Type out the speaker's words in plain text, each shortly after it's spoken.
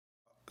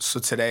So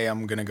today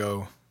I'm gonna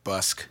go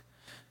busk,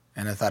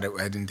 and I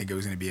didn't think it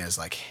was gonna be as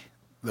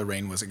the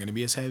rain wasn't gonna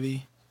be as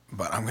heavy,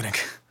 but I'm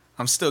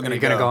still gonna Are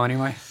you gonna go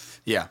anyway?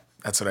 Yeah,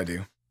 that's what I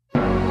do.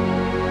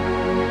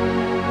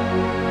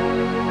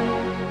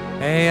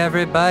 Hey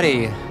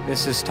everybody,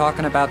 this is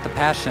Talking About the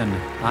Passion.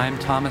 I'm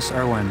Thomas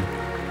Irwin.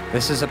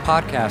 This is a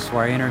podcast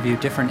where I interview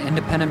different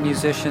independent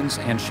musicians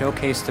and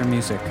showcase their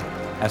music.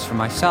 As for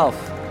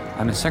myself,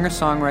 I'm a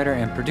singer-songwriter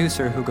and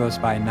producer who goes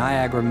by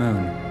Niagara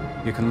Moon.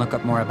 You can look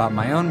up more about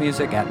my own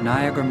music at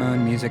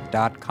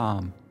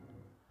niagaramoonmusic.com.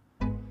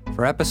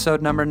 For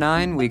episode number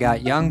 9, we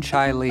got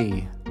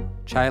Young-Chhaylee.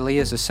 Chhaylee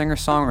is a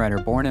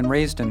singer-songwriter born and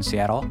raised in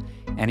Seattle,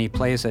 and he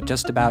plays at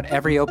just about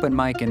every open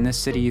mic in this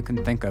city you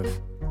can think of.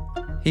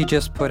 He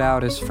just put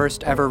out his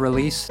first ever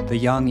release, the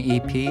Young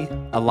EP,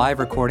 a live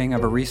recording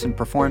of a recent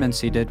performance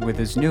he did with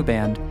his new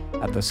band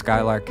at the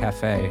Skylark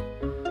Cafe.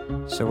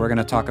 So we're going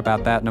to talk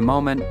about that in a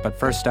moment, but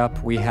first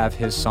up we have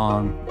his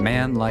song,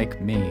 Man Like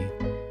Me.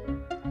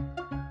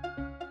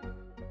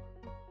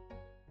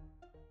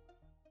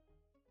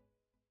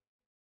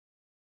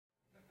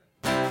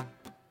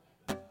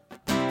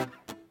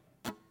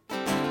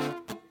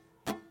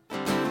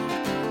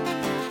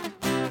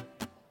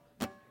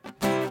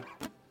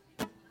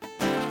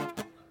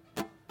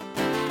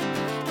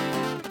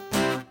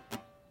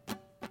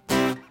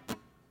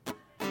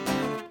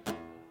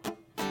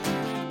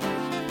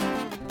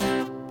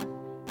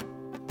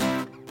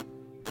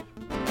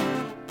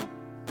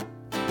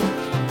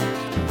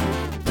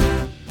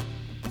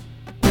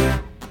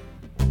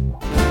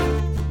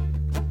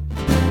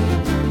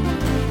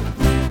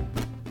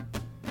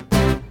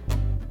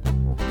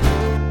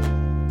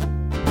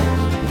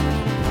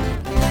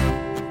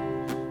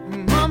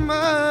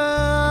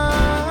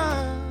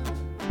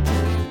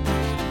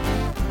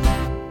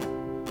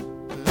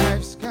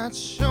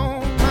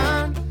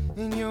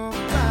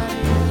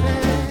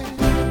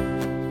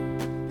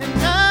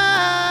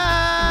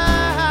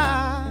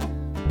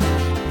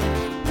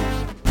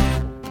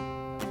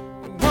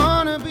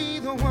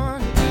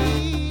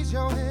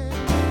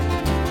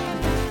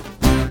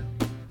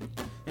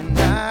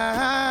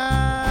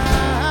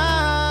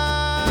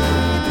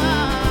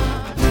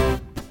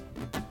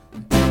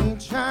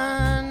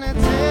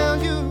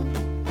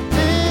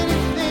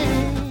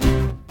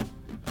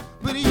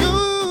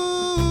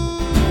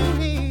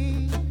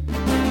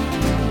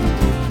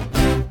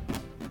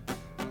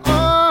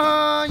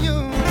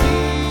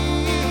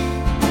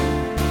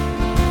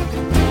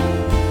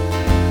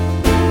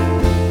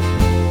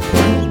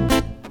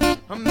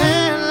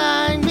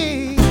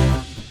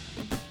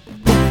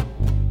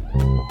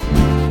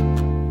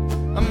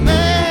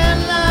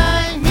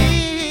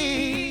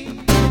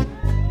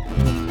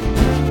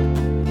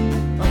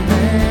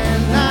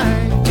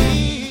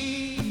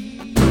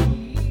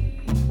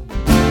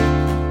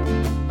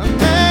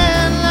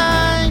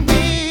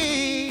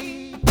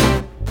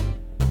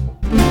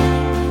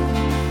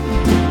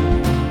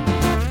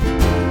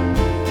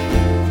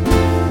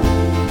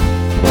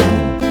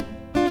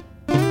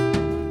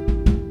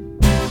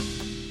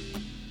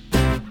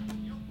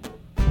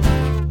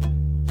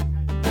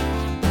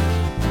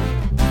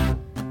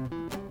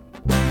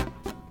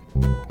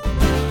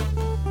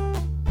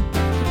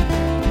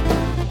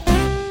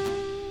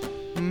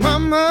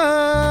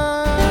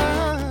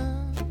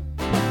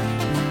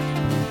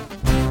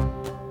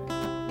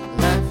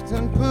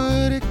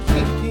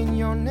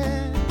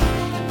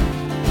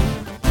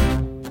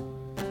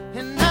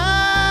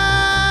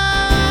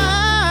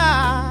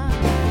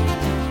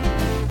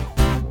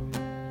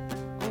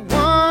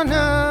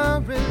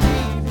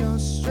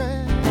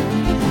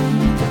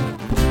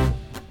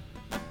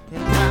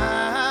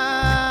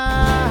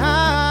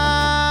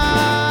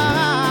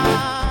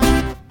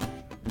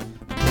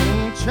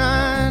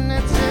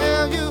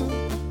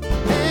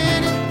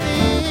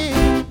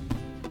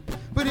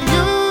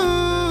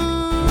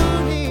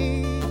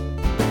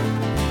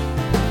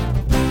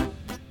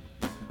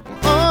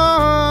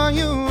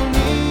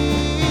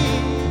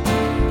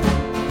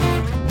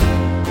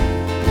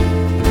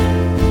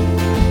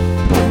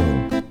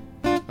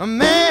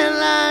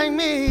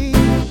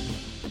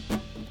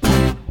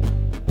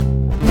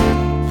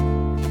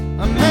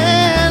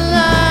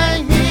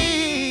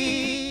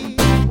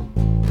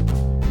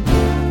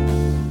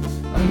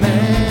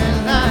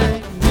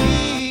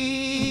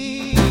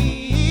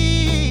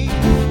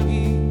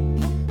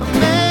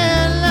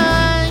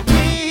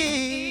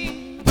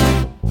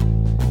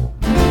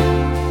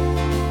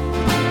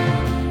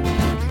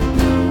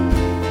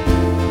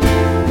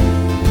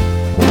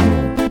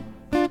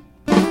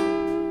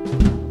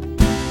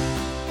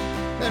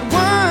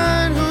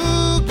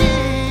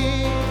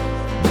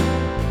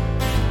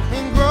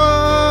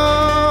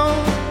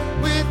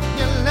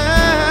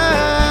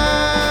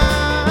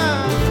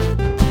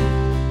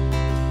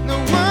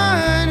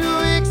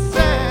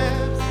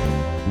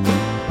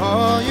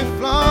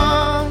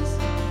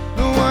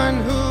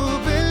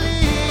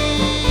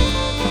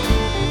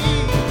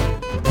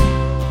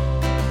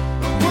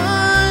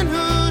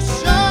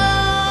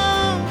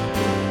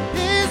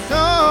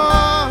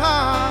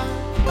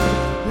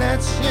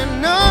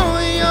 know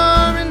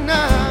you're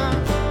enough.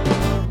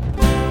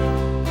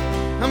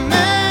 A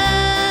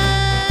man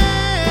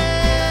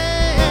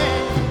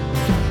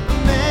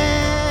like me.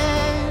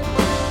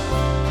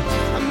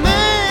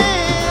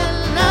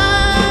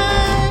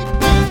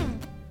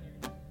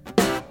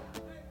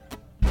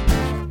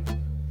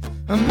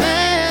 A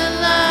man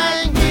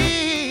like me.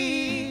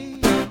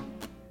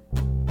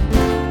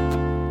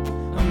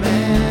 A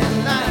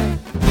man like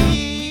me.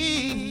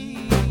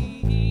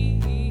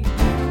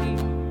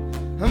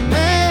 A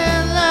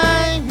man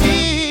like me. A man like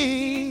me.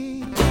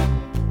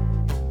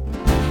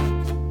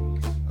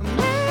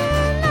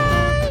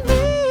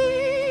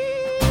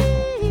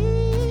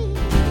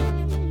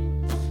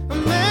 A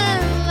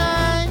man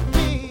like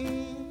me.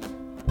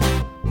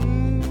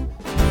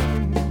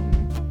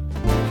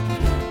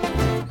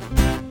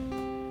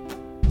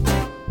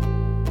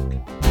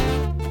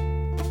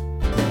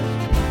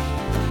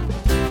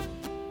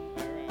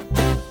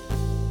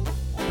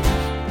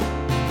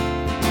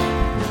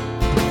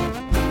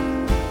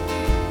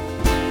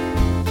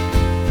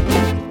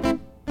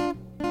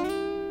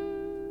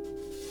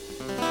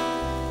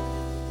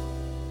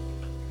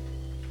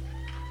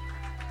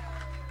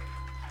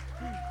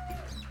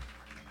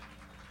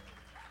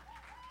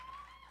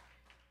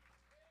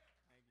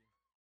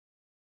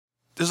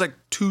 There's like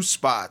 2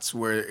 spots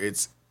where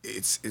it's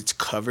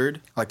covered,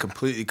 like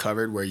completely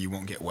covered, where you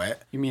won't get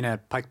wet. You mean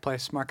at Pike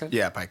Place Market?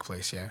 Yeah, Pike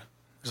Place. Yeah,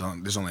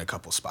 there's only a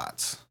couple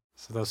spots.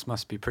 So those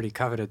must be pretty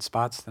coveted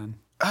spots then.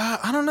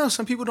 I don't know.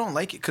 Some people don't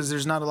like it because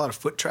there's not a lot of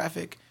foot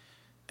traffic,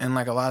 and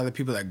like a lot of the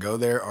people that go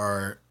there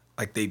are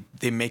like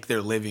they make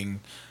their living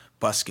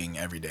busking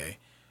every day,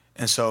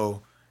 and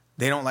so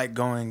they don't like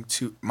going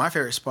to. My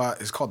favorite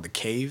spot is called the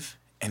Cave,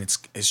 and it's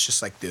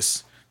just like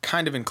this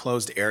kind of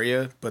enclosed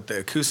area, but the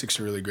acoustics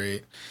are really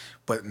great,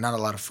 but not a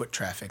lot of foot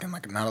traffic, and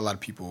like not a lot of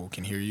people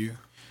can hear you,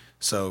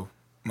 so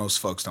most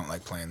folks don't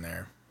like playing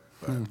there.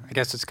 But I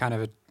guess it's kind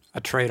of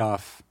a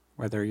trade-off,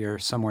 whether you're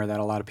somewhere that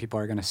a lot of people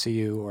are going to see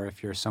you, or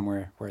if you're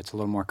somewhere where it's a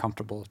little more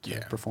comfortable to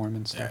perform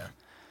and stuff. Yeah.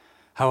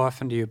 How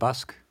often do you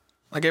busk?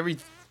 Like every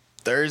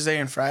Thursday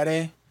and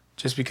Friday,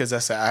 just because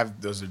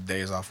those are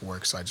days off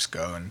work, so I just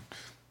go and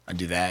I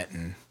do that,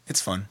 and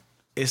it's fun.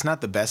 It's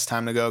not the best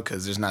time to go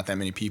because there's not that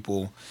many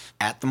people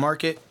at the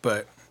market,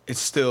 but it's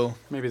still...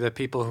 Maybe the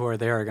people who are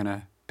there are going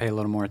to pay a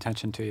little more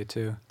attention to you,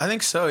 too. I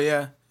think so,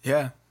 yeah.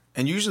 Yeah.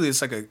 And usually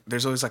it's like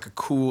there's always like a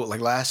cool...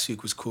 Like last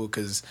week was cool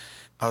because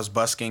I was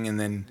busking, and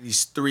then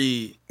these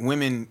 3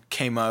 women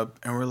came up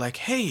and were like,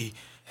 hey,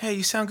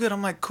 you sound good.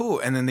 I'm like, cool.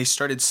 And then they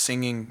started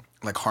singing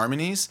like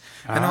harmonies.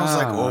 And I was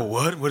like, whoa,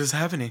 what is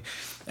happening?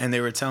 And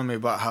they were telling me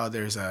about how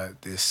there's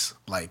this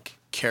like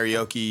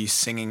karaoke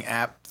singing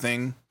app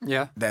thing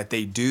that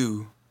they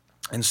do.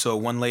 And so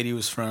one lady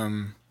was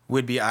from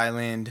Whidbey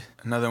Island,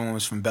 another one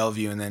was from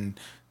Bellevue, and then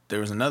there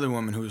was another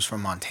woman who was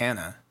from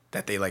Montana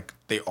that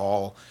they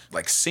all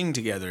like sing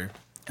together.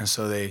 And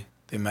so they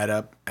met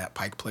up at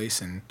Pike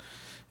Place, and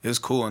it was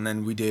cool. And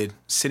then we did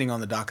Sitting on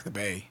the Dock of the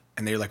Bay,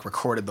 and they like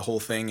recorded the whole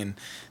thing and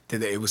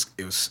did it. It was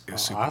super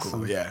awesome.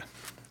 cool. Yeah.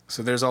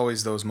 So there's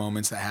always those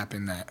moments that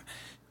happen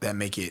that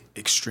make it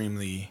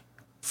extremely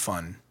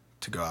fun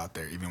to go out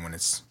there, even when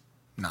it's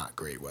not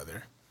great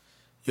weather.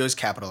 You always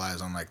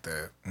capitalize on like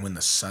when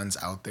the sun's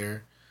out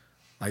there.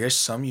 Like there's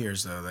some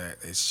years though that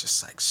it's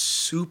just like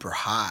super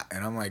hot,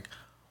 and I'm like,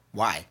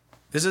 why?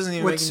 This doesn't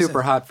even. What's make any super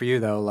sense. hot for you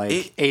though?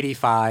 Like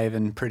 85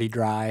 and pretty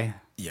dry.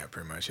 Yeah,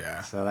 pretty much.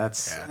 Yeah. So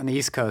that's on the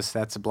East Coast.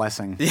 That's a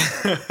blessing.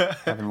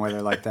 Having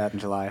weather like that in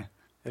July.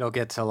 It'll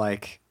get to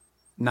like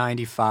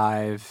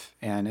 95,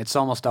 and it's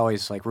almost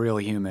always like real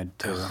humid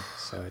too.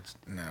 So it's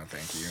no,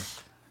 thank you.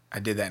 I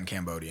did that in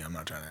Cambodia. I'm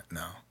not trying to.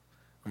 No,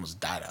 I almost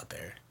died out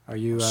there. Are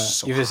you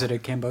you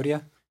visited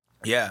Cambodia?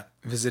 Yeah,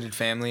 visited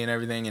family and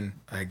everything, and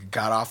I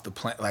got off the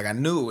plane. Like I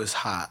knew it was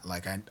hot.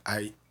 Like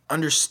I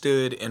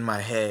understood in my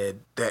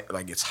head that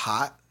like it's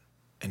hot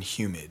and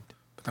humid.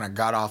 But then I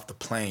got off the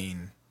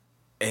plane,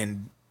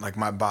 and like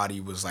my body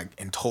was like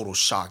in total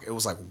shock. It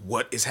was like,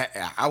 what is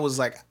I was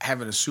like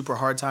having a super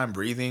hard time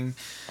breathing.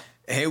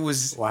 It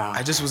was, wow.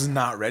 I just was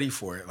not ready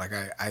for it. Like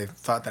I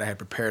thought that I had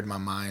prepared my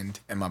mind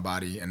and my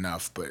body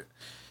enough, but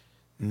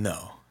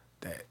no,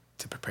 that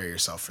to prepare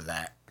yourself for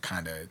that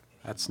kind of.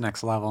 That's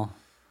next level.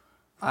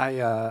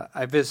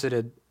 I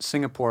visited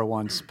Singapore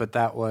once, but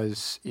that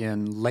was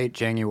in late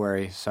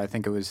January, so I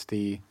think it was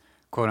the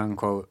quote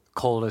unquote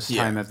coldest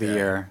time of the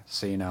year.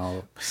 So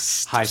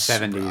high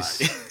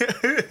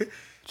 70s,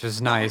 which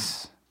is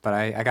nice. But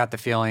I got the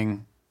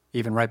feeling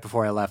even right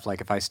before I left,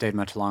 like if I stayed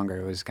much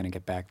longer, it was going to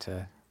get back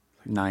to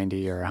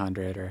 90 or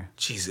 100 or.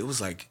 Jeez, it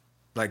was like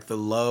the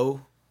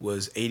low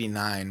was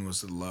 89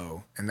 was the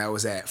low, and that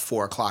was at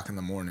 4:00 in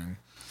the morning.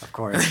 Of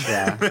course,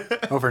 yeah.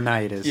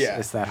 Overnight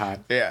is that hot.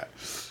 Yeah.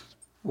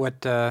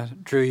 What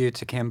drew you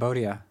to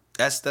Cambodia?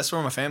 That's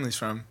where my family's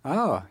from.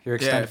 Oh, your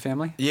extended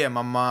family? Yeah,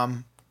 my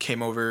mom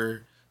came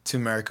over to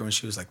America when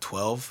she was like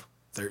 12,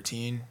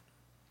 13,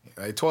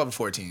 like 12 to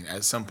 14.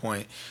 At some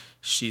point,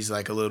 she's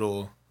like a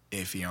little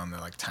iffy on the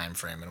like time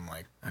frame, and I'm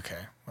like,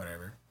 okay,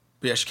 whatever.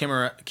 But yeah, she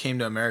came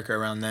to America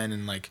around then,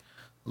 and like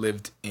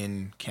lived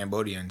in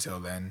Cambodia until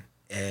then,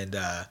 and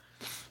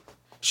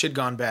she'd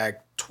gone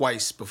back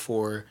twice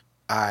before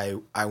I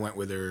went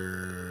with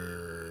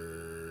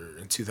her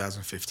in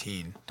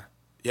 2015.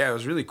 Yeah, it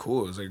was really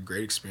cool. It was like a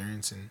great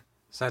experience. And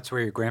So that's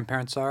where your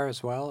grandparents are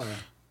as well, or?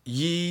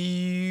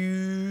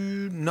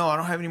 no, I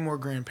don't have any more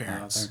No,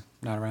 grandparents. they're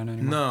not around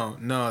anymore?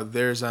 No.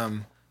 There's I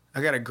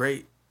got a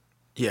great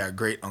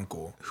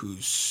uncle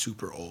who's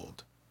super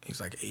old. He's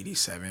like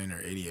 87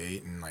 or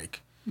 88, and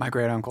like My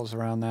great uncle's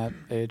around that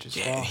age as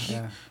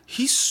well.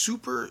 he's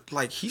super,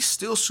 like, he's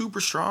still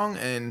super strong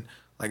and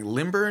like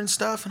limber and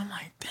stuff. And I'm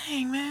like,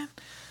 dang, man.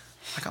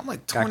 Like, I'm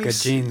like 20. Got good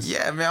genes.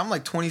 Yeah, man. I'm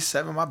like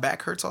 27. My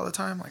back hurts all the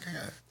time. Like,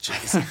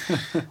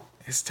 jeez,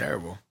 it's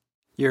terrible.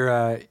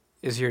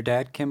 Is your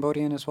dad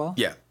Cambodian as well?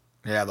 Yeah,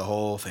 the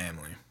whole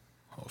family,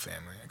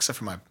 except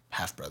for my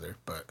half brother,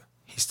 but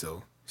he's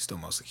still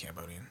mostly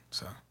Cambodian.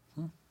 So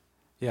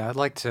Yeah, I'd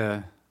like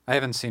to. I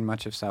haven't seen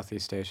much of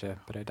Southeast Asia,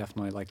 but I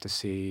definitely like to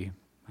see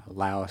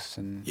Laos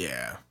and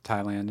yeah,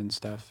 Thailand and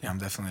stuff. I'm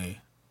definitely.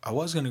 I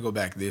was gonna go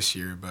back this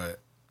year,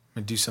 but I'm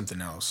gonna do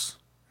something else.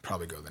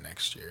 Probably go the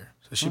next year.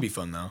 So it should be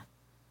fun though,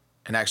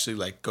 and actually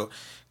like go,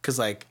 cause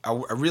like I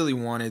really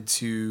wanted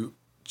to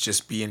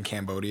just be in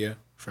Cambodia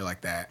for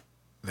like that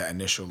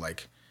initial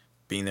like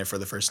being there for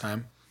the first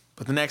time.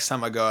 But the next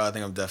time I go, I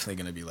think I'm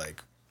definitely gonna be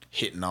like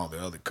hitting all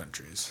the other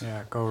countries.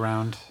 Yeah, go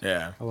around.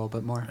 Yeah. A little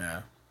bit more.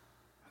 Yeah.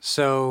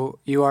 So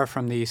you are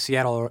from the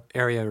Seattle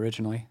area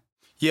originally.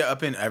 Yeah,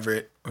 up in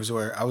Everett was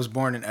where I was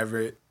born in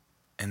Everett,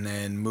 and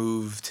then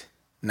moved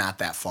not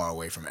that far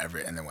away from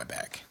Everett, and then went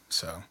back.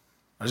 So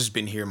I've just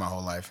been here my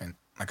whole life, and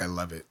like I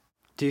love it.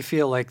 Do you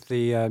feel like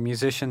the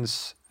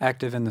musicians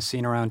active in the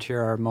scene around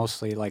here are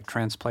mostly like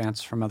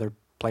transplants from other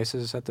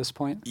places at this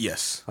point?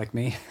 Yes. Like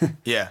me?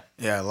 Yeah.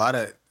 A lot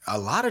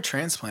of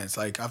transplants.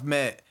 Like I've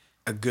met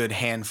a good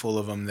handful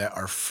of them that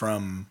are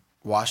from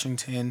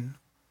Washington,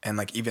 and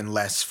like even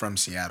less from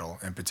Seattle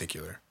in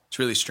particular. It's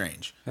really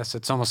strange. Yes,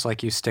 it's almost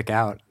like you stick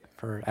out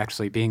for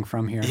actually being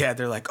from here. Yeah,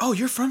 they're like, "Oh,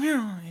 you're from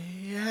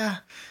here?"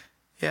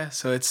 Yeah.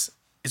 So it's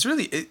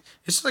really it's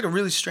just like a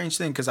really strange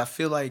thing, because I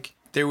feel like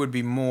there would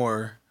be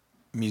more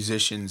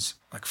musicians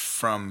like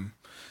from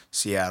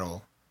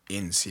Seattle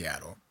in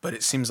Seattle, but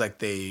it seems like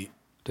Do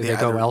they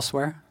go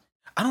elsewhere?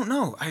 I don't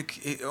know.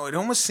 It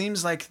almost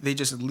seems like they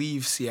just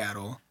leave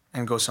Seattle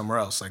and go somewhere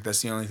else. Like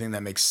that's the only thing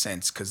that makes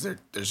sense, because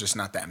there's just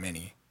not that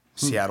many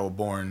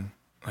Seattle-born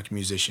like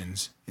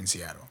musicians in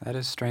Seattle. That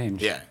is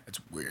strange. Yeah, it's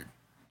weird.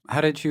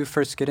 How did you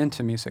first get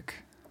into music?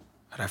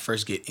 How did I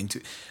first get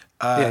into?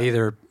 Yeah,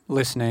 either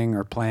listening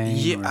or playing.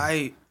 Yeah,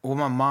 my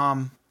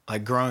mom,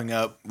 like growing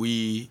up,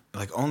 we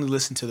like only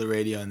listened to the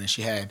radio, and then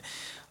she had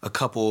a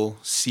couple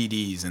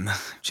CDs, and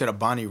she had a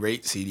Bonnie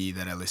Raitt CD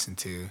that I listened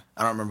to.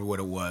 I don't remember what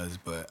it was,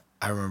 but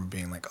I remember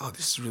being like, "Oh,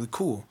 this is really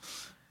cool."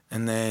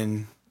 And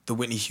then the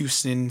Whitney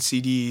Houston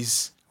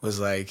CDs was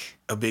like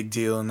a big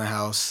deal in the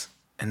house.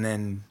 And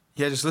then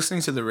just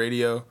listening to the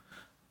radio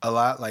a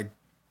lot. Like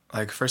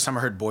first time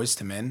I heard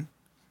Boyz II Men,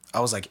 I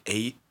was like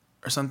 8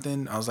 or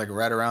something. I was like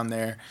right around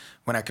there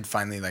when I could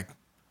finally like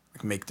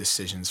make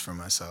decisions for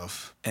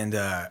myself. And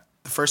the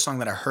first song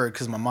that I heard,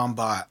 because my mom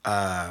bought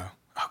oh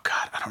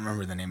God, I don't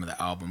remember the name of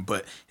the album,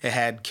 but it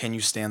had "Can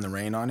You Stand the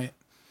Rain" on it,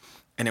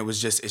 and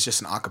it's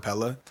just an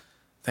acapella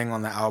thing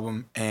on the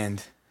album.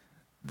 And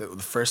the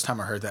first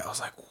time I heard that, I was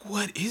like,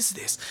 "What is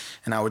this?"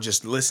 And I would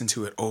just listen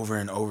to it over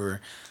and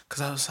over,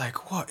 because I was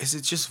like, "What is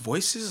it? Just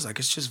voices? Like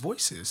it's just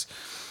voices?"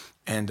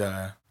 And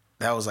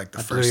that was like the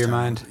that first blew your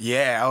time. mind.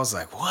 Yeah, I was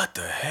like, "What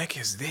the heck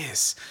is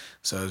this?"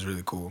 So it was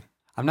really cool.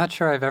 I'm not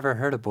sure I've ever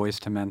heard a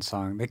Boyz II Men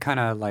song. They kind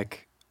of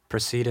like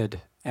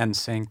preceded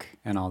NSYNC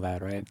and all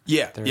that, right?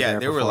 Yeah,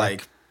 they were before.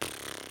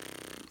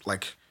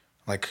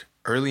 like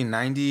early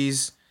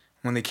 '90s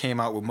when they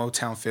came out with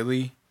Motown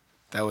Philly.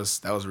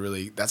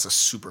 That's a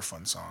super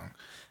fun song.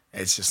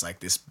 It's just like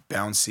this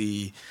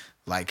bouncy,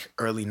 like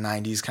early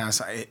 '90s kind of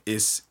song.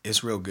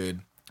 It's real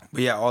good.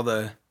 But yeah, all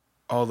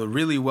the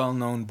really well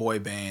known boy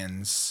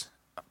bands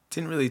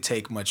didn't really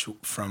take much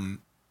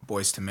from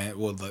Boyz II Men.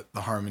 Well,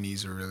 the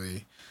harmonies are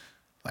really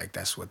like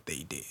that's what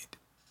they did,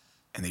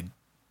 and they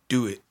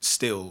do it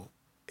still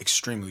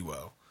extremely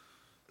well.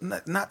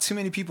 Not too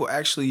many people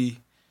actually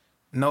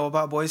know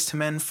about Boyz II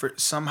Men for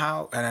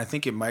somehow, and I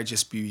think it might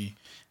just be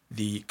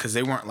because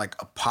they weren't like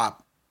a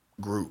pop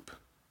group.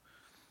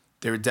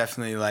 They were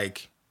definitely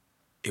like,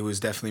 it was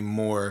definitely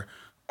more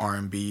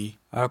R&B.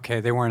 Okay,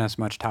 they weren't as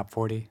much top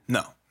 40.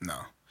 No.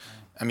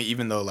 I mean,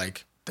 even though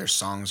like their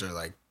songs are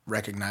like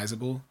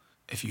recognizable,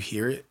 if you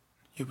hear it,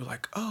 you'll be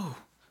like, "Oh,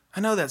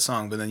 I know that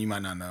song," but then you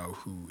might not know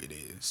who it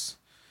is.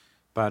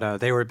 But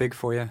they were big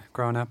for you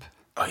growing up?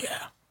 Oh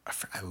yeah,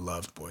 I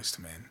loved Boyz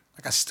II Men.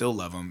 Like I still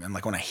love them, and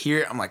like when I hear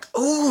it, I'm like,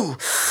 "Ooh,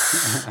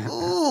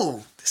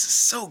 this is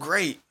so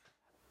great."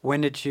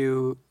 When did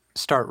you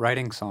start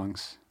writing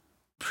songs?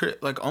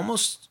 Like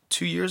almost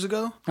 2 years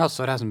ago. Oh,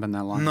 so it hasn't been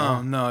that long.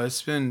 No,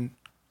 it's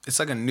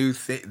like a new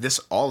thing.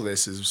 All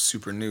this is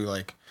super new.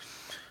 Like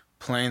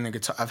playing the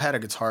guitar. I've had a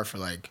guitar for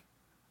like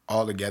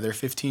altogether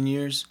 15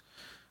 years,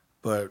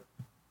 but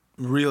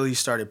really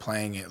started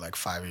playing it like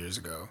 5 years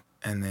ago.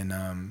 And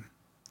then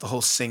the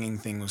whole singing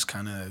thing was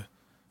kind of,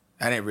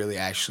 I didn't really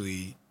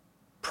actually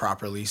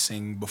properly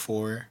sing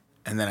before.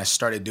 And then I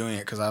started doing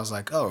it because I was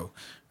like, oh,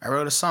 I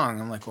wrote a song.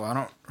 I'm like, well, I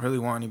don't really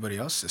want anybody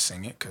else to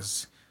sing it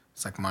because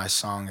it's like my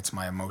song, it's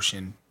my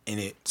emotion in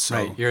it. So,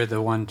 right, you're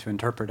the one to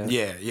interpret it.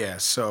 Yeah.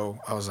 So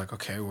I was like,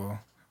 okay, well,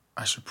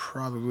 I should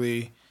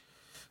probably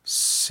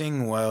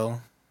sing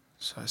well.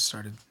 So I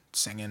started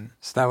singing.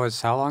 So that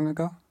was how long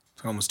ago?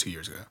 Almost 2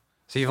 years ago.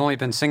 So you've only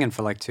been singing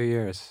for like 2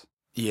 years.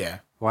 Yeah.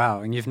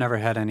 Wow, and you've never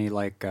had any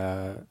like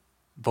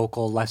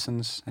vocal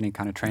lessons, any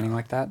kind of training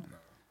like that? No.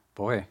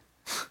 Boy,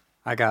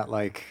 I got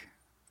like,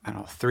 I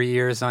don't know, 3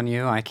 years on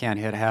you. I can't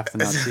hit half the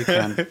notes you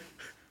can.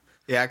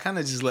 Yeah, I kind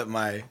of just let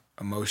my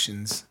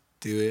emotions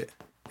do it.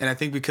 And I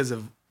think because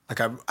of, like,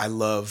 I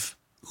love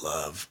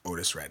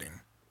Otis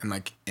Redding.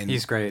 And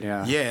he's great,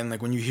 yeah. Yeah, and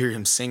like when you hear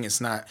him sing,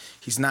 he's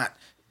not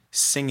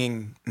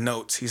singing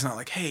notes. He's not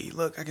like, hey,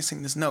 look, I can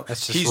sing this note.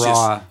 That's just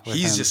raw.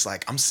 He's just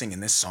like, I'm singing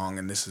this song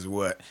and this is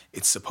what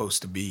it's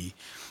supposed to be.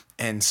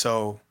 And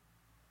so,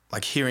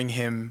 like, hearing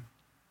him,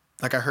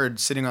 like, I heard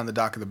Sitting on the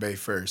Dock of the Bay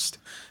first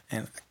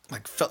and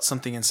like felt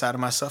something inside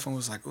of myself and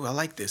was like, oh, I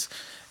like this.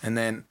 And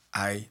then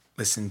I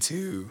listened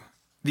to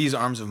These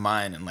Arms of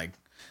Mine and like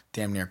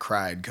damn near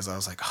cried because I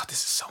was like, oh, this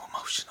is so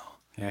emotional.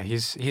 Yeah,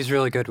 he's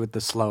really good with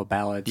the slow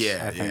ballads.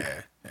 Yeah, I think.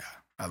 Yeah.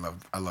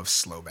 I love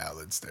slow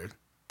ballads. They're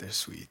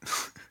sweet.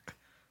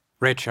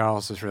 Ray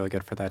Charles is really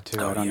good for that too.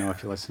 Oh, I don't yeah. know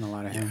if you listen to a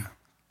lot of him.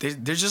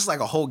 There's just like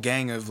a whole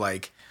gang of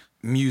like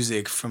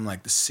music from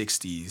like the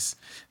 60s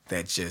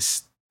that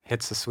just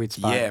hits the sweet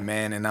spot. Yeah,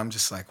 man. And I'm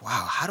just like,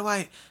 wow, how do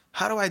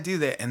I do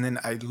that? And then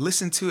I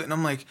listen to it and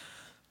I'm like,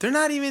 they're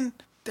not even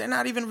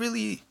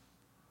really,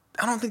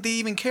 I don't think they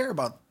even care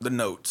about the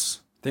notes.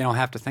 They don't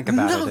have to think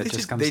about it. It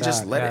just comes out.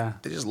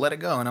 They just let it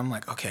go. And I'm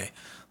like, okay,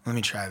 let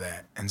me try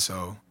that. And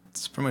so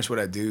it's pretty much what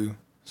I do.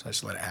 So I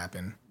just let it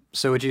happen.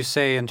 So would you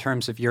say in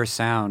terms of your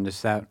sound,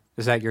 is that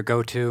your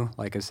go-to?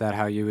 Like, is that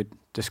how you would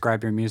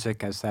describe your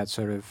music, as that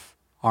sort of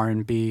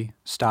R&B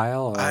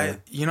style? Or? I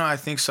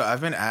think so.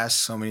 I've been asked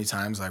so many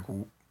times, like,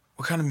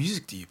 what kind of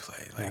music do you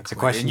play? Like, it's a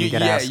question you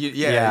get asked.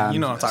 Yeah, you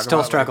know what I'm talking still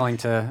about. Struggling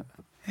to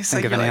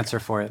think of an answer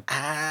for it.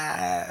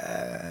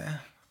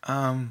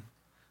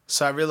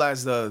 So I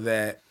realized, though,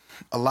 that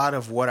a lot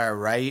of what I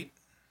write,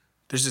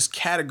 there's this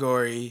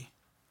category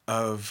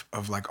of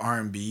like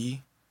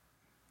R&B.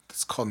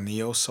 It's called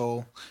neo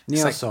soul.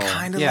 Neo it's soul, like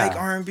kind of like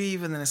R&B,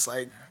 but then it's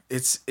like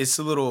it's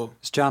a little.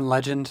 Is John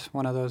Legend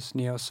one of those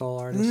neo soul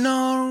artists? No,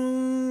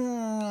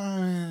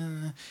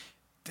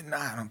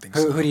 I don't think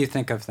so. Who do you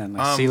think of then?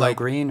 Like CeeLo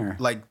Green or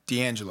like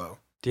D'Angelo?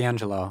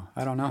 D'Angelo,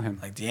 I don't know him.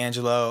 Like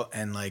D'Angelo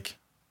and like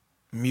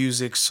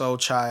Music Soul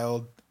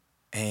Child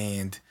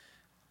and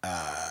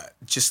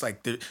just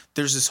like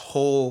there's this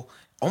whole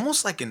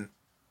almost like an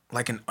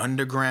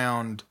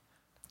underground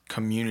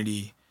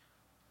community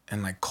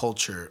and like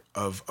culture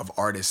of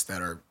artists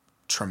that are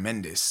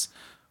tremendous,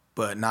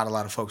 but not a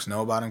lot of folks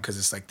know about them because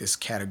it's like this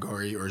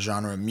category or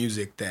genre of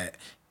music that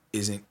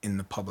isn't in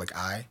the public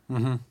eye.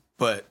 Mm-hmm.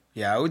 But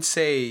yeah, I would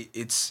say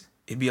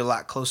it'd be a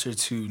lot closer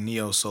to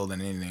neo soul than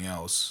anything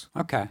else.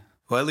 Okay.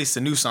 Well, at least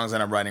the new songs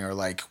that I'm writing are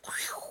like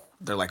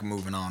they're like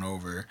moving on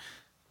over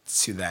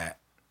to that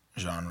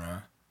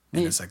genre.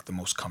 And it's like the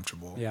most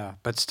comfortable. Yeah,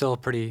 but still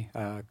pretty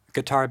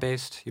guitar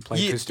based. You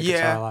play acoustic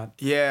guitar a lot.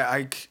 Yeah,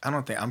 I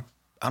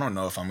don't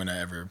know if I'm gonna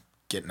ever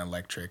get an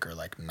electric or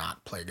like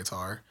not play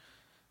guitar.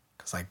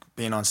 Cause like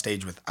being on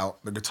stage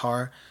without the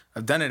guitar,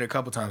 I've done it a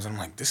couple times. And I'm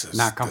like, this is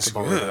not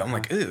comfortable. I'm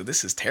like, ew,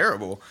 this is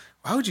terrible.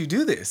 Why would you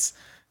do this?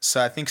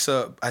 So I think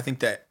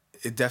that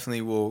it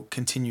definitely will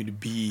continue to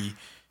be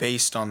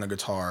based on the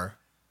guitar.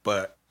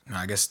 But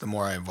I guess the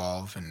more I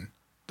evolve and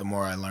the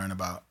more I learn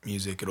about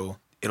music, it'll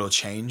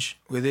change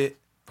with it.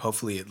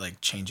 Hopefully it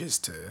like changes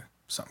to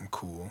something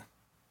cool.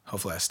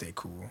 Hopefully I stay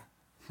cool.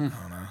 I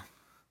don't know.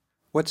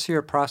 What's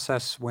your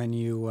process when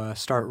you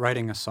start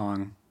writing a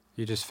song?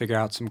 You just figure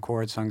out some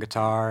chords on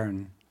guitar,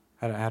 and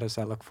how does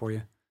that look for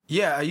you?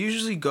 Yeah, I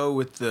usually go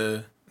with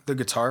the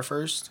guitar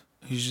first.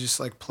 Usually just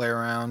like play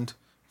around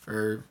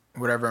for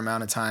whatever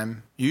amount of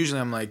time. Usually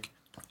I'm like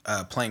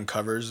playing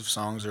covers of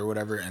songs or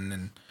whatever, and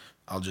then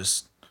I'll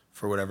just,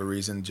 for whatever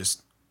reason,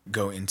 just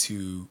go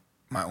into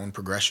my own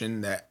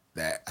progression that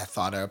I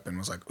thought up and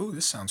was like, ooh,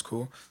 this sounds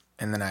cool.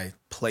 And then I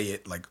play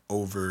it like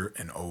over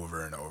and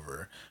over and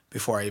over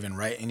before I even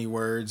write any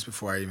words,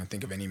 before I even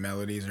think of any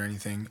melodies or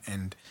anything,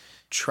 and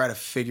try to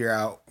figure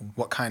out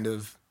what kind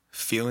of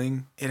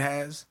feeling it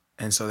has.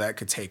 And so that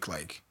could take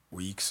like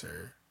weeks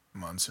or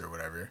months or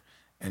whatever,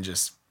 and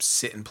just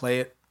sit and play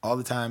it all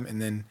the time.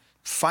 And then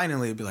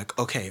finally be like,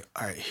 okay,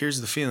 all right,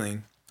 here's the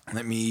feeling.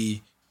 Let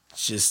me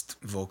just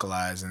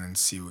vocalize and then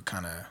see what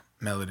kind of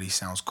melody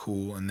sounds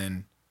cool. And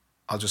then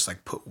I'll just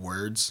like put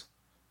words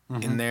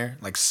in there,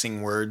 like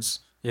sing words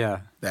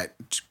that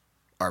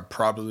are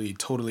probably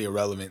totally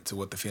irrelevant to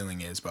what the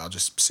feeling is, but I'll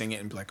just sing it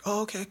and be like,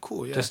 oh, okay,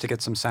 cool, yeah. Just to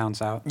get some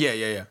sounds out.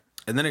 Yeah.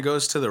 And then it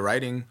goes to the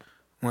writing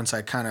once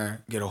I kind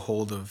of get a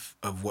hold of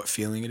what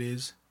feeling it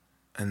is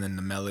and then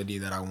the melody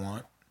that I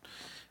want.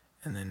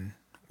 and then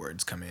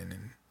words come in.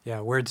 And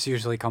Yeah, words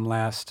usually come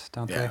last,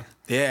 don't they?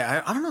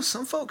 Yeah, I don't know.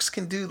 Some folks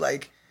can do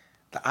like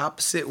the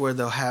opposite, where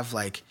they'll have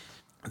like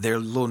their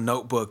little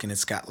notebook and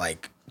it's got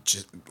like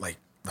just like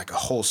a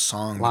whole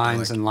song.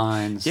 Lines like, and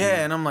lines.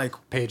 Yeah, and I'm like,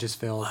 pages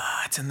filled.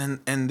 what? And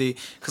then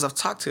because I've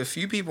talked to a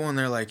few people and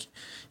they're like,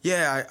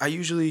 yeah,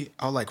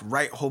 I'll like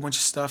write a whole bunch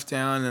of stuff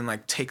down and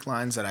like take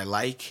lines that I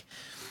like,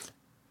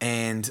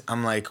 and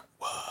I'm like,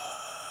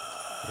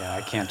 Yeah,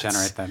 I can't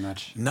generate that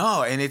much.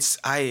 no, and it's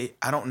I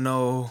don't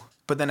know,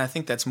 but then I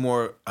think that's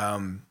more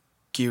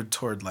geared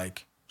toward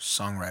like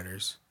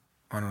songwriters.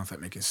 I don't know if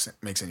that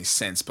makes any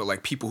sense, but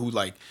like people who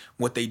like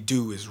what they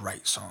do is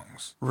write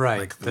songs. Right.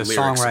 Like the lyrics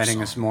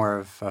songwriting is more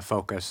of a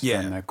focus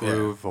than the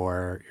groove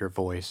or your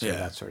voice or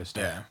that sort of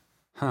stuff. Yeah.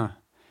 Huh.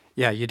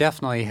 Yeah, you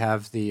definitely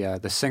have the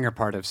singer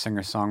part of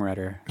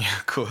singer-songwriter Yeah,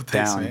 cool.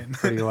 Thanks, down man.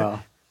 pretty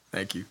well.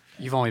 Thank you.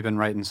 You've only been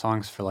writing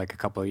songs for like a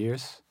couple of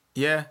years.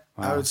 Yeah,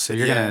 Wow. I would So say.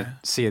 you're Yeah. gonna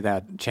see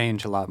that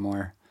change a lot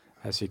more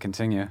as you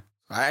continue.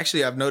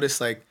 I've noticed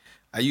like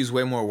I use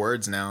way more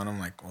words now, and I'm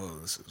like, whoa,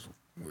 this is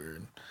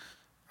weird.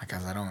 Like,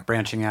 I don't.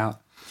 Branching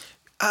out.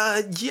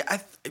 Yeah,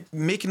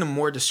 making them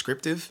more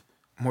descriptive.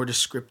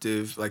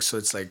 Like, so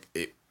it's like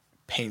it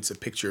paints a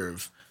picture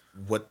of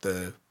what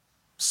the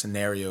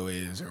scenario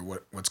is or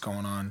what's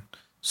going on.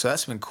 So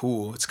that's been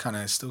cool. It's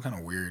still kind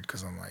of weird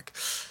because I'm like,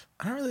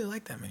 I don't really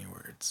like that many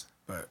words,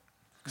 but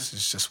this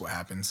is just what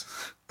happens.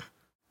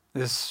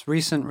 This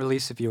recent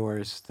release of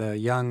yours, the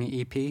Young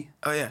EP.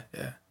 Oh yeah,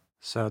 yeah,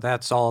 So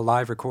that's all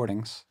live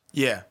recordings.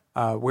 yeah.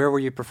 Where were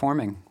you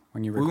performing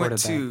when you We recorded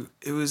went to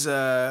it was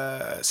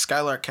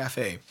Skylark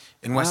Cafe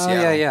in that? West Oh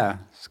Seattle. yeah,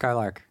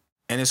 Skylark.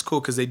 And it's cool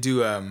because they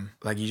do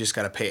like you just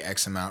got to pay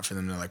X amount for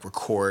them to like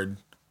record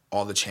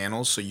all the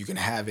channels, so you can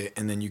have it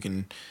and then you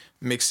can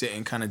mix it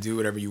and kind of do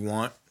whatever you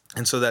want.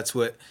 And so that's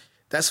what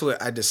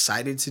I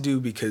decided to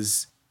do,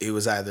 because it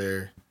was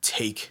either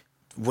take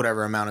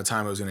whatever amount of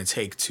time it was going to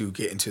take to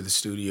get into the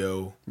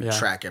studio,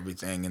 track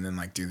everything, and then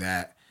like do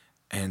that.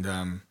 And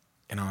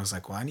I was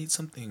like, well, I need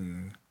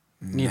something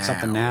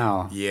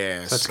now.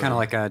 Yeah. So it's kind of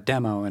like a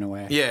demo in a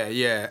way.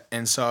 Yeah.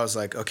 And so I was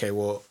like, okay,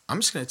 well, I'm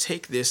just going to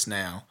take this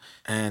now.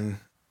 And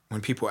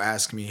when people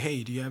ask me,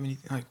 hey, do you have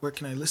anything, like, where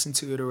can I listen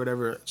to it or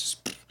whatever?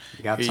 Just,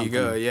 here you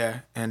go.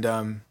 Yeah.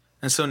 And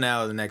so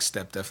now the next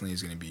step definitely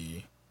is going to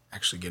be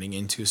actually getting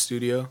into a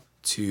studio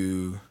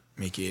to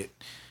make it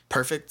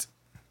perfect.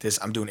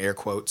 I'm doing air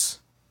quotes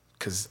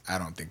because I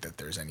don't think that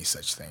there's any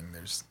such thing.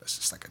 That's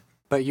just like a.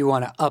 But you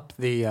want to up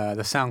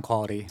the sound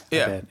quality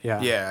a bit.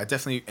 Yeah, I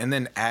definitely, and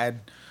then add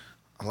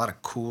a lot of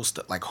cool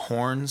stuff like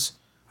horns.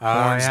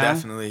 Horns,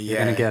 definitely. You're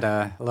gonna get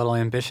a little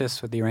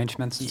ambitious with the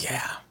arrangements.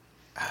 Yeah.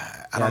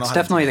 I don't know. It's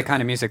definitely the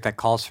kind of music that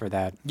calls for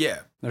that. Yeah.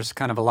 There's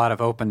kind of a lot of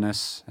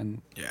openness,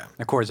 and yeah,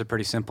 the chords are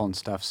pretty simple and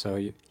stuff. So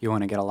you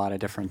want to get a lot of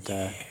different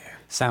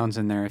sounds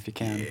in there if you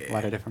can. A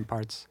lot of different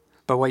parts.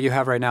 But what you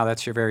have right now,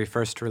 that's your very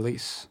first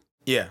release.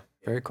 Yeah.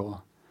 Very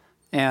cool.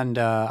 And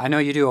I know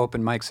you do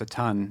open mics a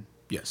ton.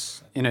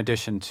 Yes. In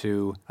addition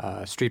to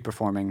street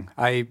performing,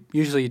 I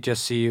usually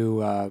just see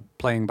you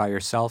playing by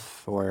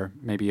yourself, or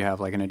maybe you have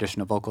like an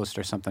additional vocalist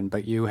or something.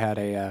 But you had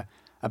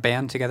a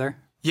band together.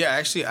 Yeah,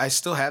 actually, I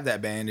still have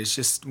that band. It's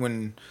just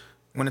when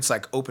it's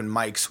like open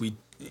mics, we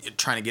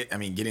trying to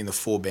getting the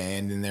full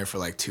band in there for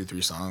like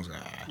 2-3 songs.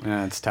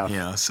 Yeah, it's tough. You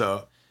know,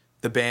 so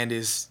the band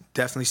is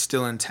definitely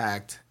still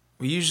intact.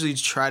 We usually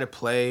try to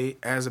play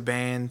as a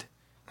band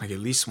like at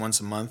least once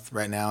a month.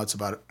 Right now, it's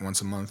about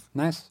once a month.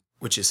 Nice.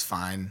 Which is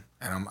fine,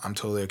 and I'm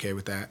totally okay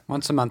with that.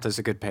 Once a month is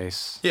a good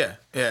pace. Yeah.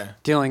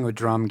 Dealing with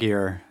drum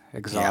gear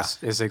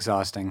is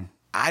exhausting.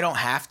 I don't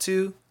have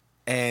to.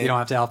 And you don't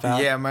have to help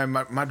out? Yeah,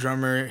 my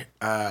drummer,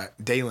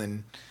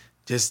 Dalen,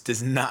 just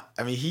does not.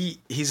 I mean, he's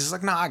just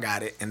like, no, I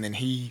got it. And then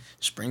he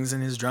springs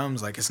in his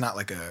drums. Like, it's not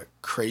like a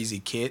crazy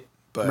kit,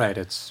 but right,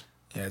 it's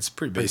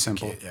pretty basic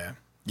simple. Kit,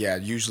 yeah.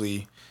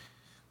 Usually,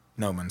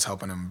 no one's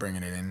helping him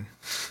bringing it in.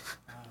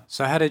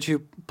 So how did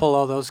you pull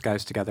all those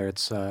guys together?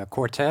 It's a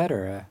quartet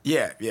or a...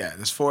 Yeah.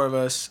 There's 4 of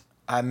us.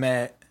 I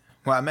met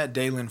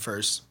Dalen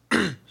first.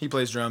 He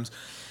plays drums.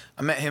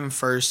 I met him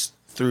first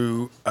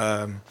through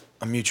a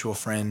mutual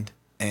friend,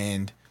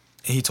 and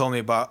he told me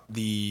about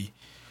the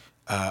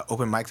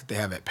open mic that they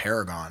have at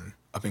Paragon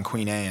up in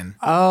Queen Anne.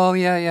 Oh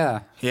yeah.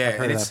 Yeah, I've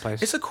heard of that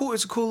place. It's a cool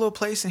little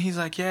place, and he's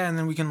like, yeah, and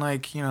then we can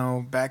like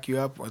back you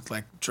up with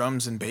like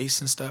drums and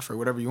bass and stuff or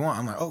whatever you want.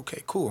 I'm like,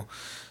 okay, cool.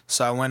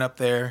 So I went up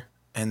there.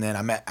 And then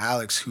I met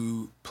Alex,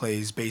 who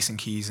plays bass and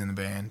keys in the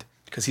band,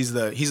 because he's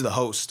the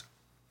host.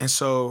 And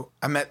so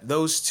I met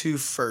those 2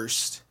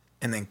 first,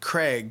 and then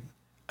Craig,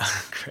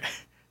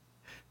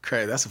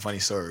 that's a funny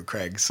story with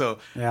Craig. So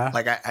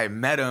like I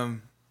met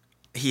him,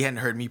 he hadn't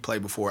heard me play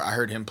before. I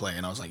heard him play,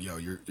 and I was like, yo,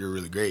 you're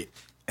really great.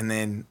 And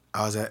then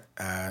I was at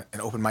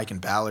an open mic in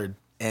Ballard,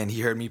 and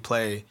he heard me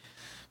play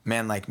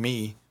Man Like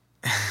Me,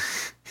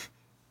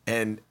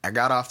 and I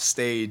got off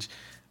stage.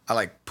 I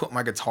like put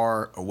my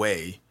guitar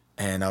away.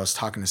 And I was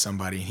talking to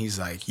somebody, and he's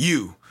like,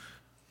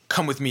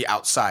 come with me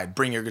outside,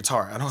 bring your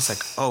guitar. And I was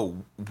like, oh,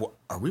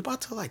 are we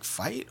about to like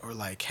fight or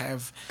like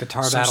have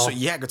guitar battle?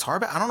 Yeah, guitar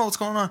battle. I don't know what's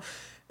going on.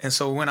 And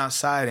so we went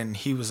outside and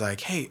he was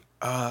like, hey,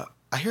 I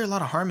hear a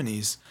lot of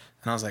harmonies.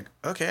 And I was like,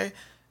 okay.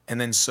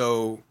 And then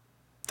so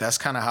that's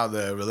kind of how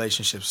the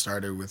relationship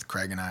started with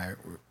Craig and I,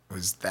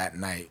 was that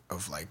night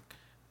of like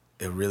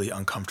a really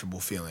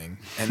uncomfortable feeling.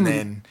 And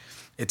then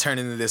it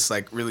turned into this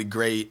like really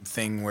great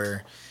thing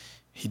where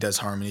he does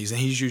harmonies. And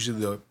he's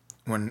usually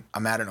when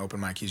I'm at an open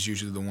mic, he's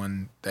usually the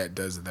one that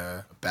does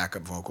the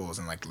backup vocals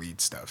and like lead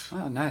stuff.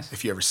 Oh, nice.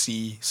 If you ever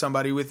see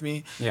somebody with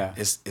me, yeah,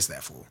 it's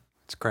that fool.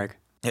 It's Craig.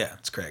 Yeah,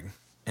 it's Craig.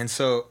 And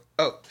so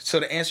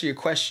to answer your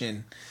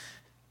question,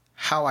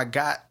 how I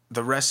got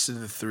the rest of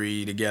the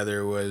three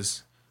together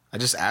was I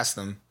just asked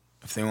them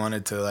if they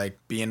wanted to like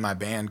be in my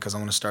band because I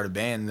want to start a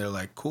band. And they're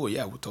like, cool,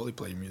 yeah, we'll totally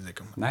play your music.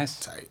 I'm like, nice.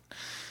 Tight.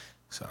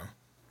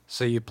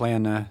 So you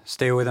plan to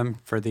stay with them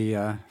for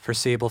the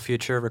foreseeable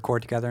future,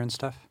 record together and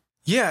stuff?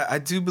 Yeah, I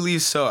do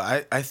believe so.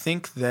 I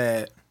think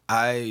that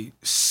I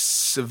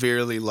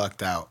severely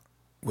lucked out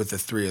with the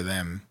three of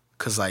them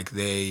because like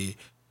I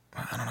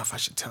don't know if I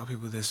should tell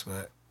people this,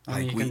 but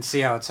like you can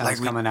see how it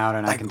sounds coming out,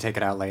 and I can take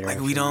it out later. Like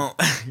we don't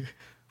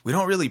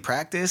really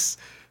practice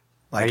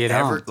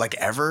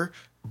ever,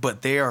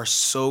 but they are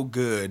so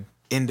good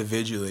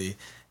individually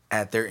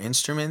at their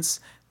instruments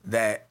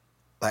that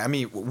like I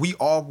mean we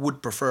all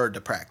would prefer to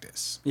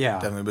practice. Yeah.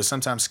 Definitely, but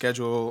sometimes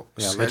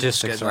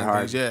logistics are hard.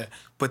 Things, yeah.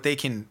 But they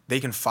can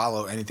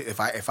follow anything.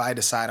 If I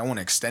decide I want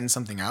to extend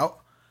something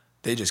out,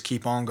 they just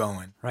keep on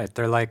going. Right.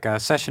 They're like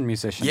session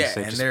musicians. Yeah,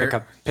 they just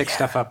pick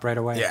stuff up right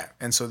away. Yeah.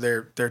 And so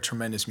they're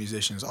tremendous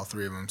musicians, all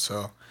three of them.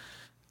 So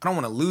I don't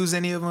want to lose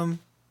any of them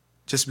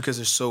just because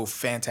they're so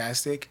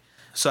fantastic.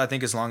 So I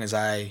think as long as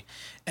I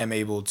am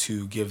able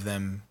to give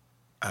them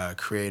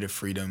creative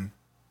freedom,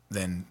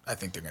 then I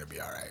think they're going to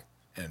be all right.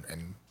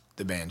 And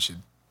the band should...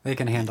 They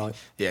can handle it.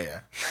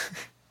 Yeah.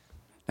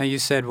 Now, you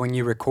said when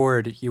you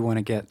record, you want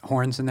to get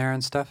horns in there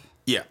and stuff?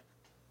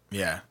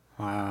 Yeah.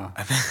 Wow.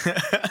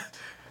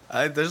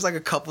 There's like a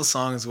couple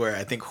songs where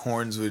I think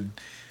horns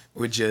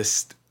would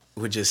just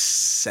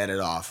set it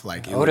off.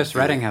 Like Otis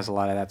Redding has a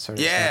lot of that sort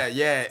of stuff.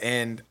 Yeah.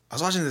 And I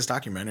was watching this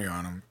documentary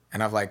on him,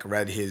 and I've like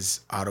read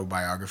his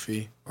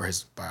autobiography or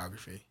his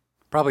biography.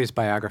 Probably his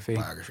biography.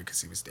 Biography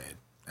because he was dead.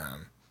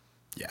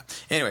 Yeah.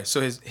 Anyway,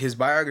 so his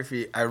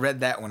biography, I read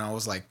that when I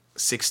was like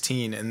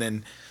 16, and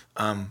then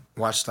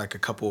watched like a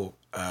couple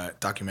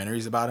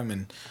documentaries about him,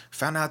 and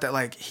found out that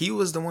like he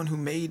was the one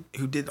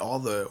who did all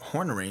the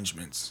horn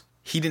arrangements.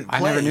 He didn't play.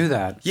 I never knew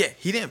that. Yeah,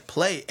 he didn't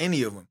play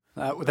any of them.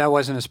 That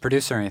wasn't his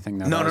producer or anything,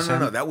 though.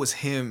 No. That was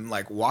him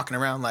like walking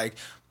around like,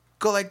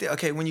 go like that.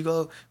 Okay, when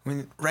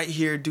right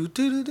here, do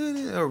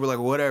or like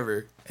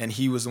whatever. And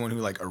he was the one who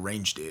like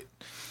arranged it.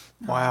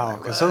 Wow,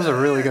 because those are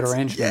really good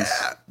arrangements.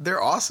 Yeah,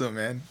 they're awesome,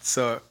 man.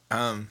 So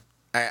I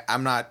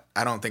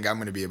don't think I'm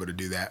going to be able to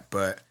do that,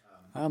 but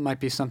it might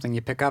be something you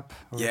pick up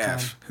over time.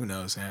 Who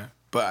knows, yeah.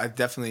 But I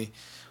definitely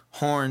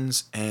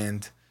horns,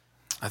 and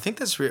I think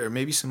that's or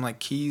maybe some like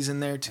keys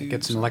in there too.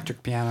 Get some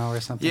electric piano or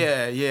something.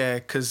 Yeah,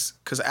 because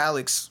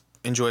Alex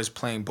enjoys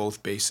playing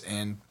both bass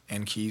and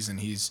keys, and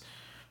he's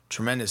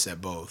tremendous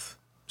at both.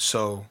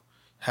 So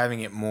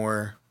having it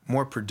more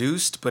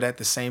produced, but at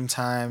the same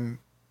time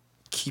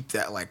keep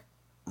that like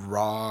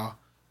raw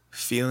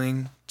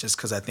feeling, just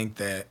because I think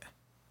that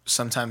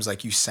sometimes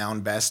like you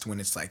sound best when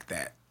it's like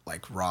that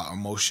like raw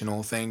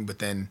emotional thing, but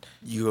then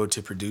you go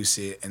to produce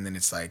it and then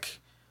it's like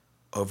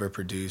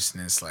overproduced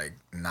and it's like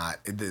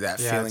not that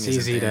feeling it's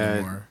isn't easy there to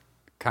anymore.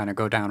 Kind of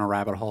go down a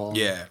rabbit hole.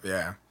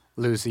 Yeah.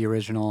 Lose the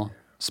original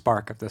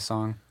spark of the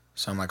song.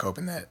 So I'm like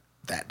hoping that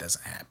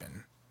doesn't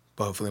happen,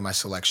 but hopefully my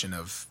selection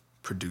of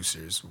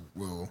producers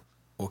will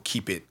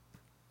keep it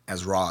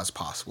as raw as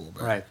possible.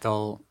 But right,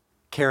 they'll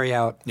carry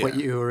out what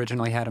you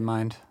originally had in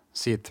mind,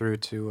 see it through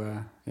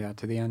to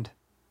the end.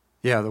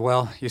 Yeah,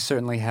 well, you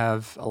certainly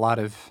have a lot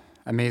of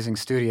amazing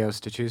studios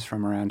to choose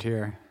from around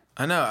here.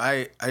 I know.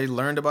 I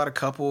learned about a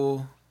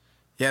couple.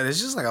 Yeah,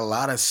 there's just like a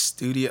lot of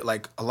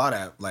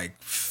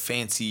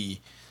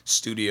fancy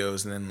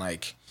studios, and then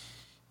like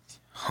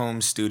home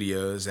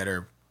studios that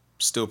are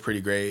still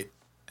pretty great.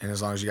 And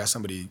as long as you got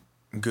somebody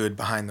good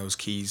behind those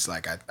keys,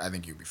 like I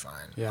think you'll be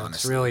fine. Yeah,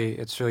 honestly.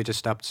 it's really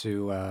just up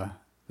to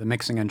the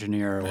mixing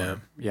engineer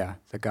or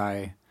the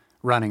guy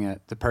running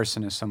it. The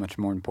person is so much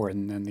more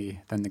important than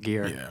the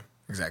gear. Yeah,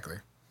 exactly.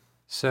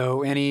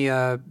 So any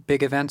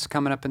big events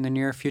coming up in the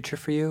near future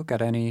for you?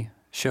 Got any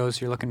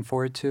shows you're looking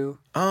forward to?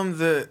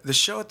 The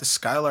show at the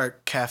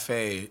Skylark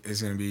Cafe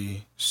is gonna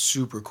be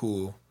super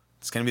cool.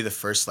 It's gonna be the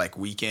first like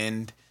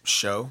weekend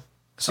show.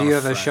 So you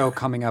have a show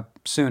coming up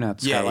soon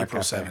at Skylark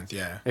April Cafe. 7th,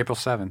 yeah. April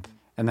 7th.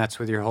 And that's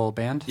with your whole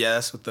band? Yeah,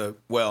 that's with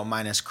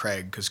minus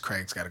Craig, because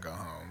Craig's got to go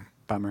home.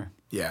 Bummer.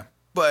 Yeah.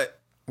 But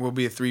we'll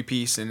be a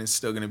 3-piece, and it's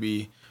still going to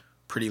be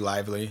pretty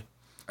lively.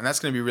 And that's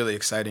going to be really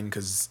exciting,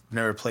 because I've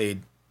never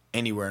played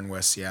anywhere in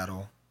West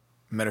Seattle.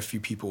 Met a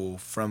few people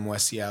from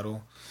West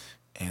Seattle.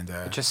 And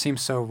it just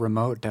seems so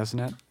remote, doesn't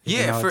it?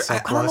 Yeah, I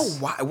don't know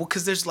why. Well,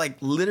 because there's like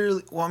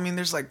literally,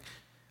 there's like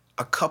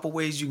a couple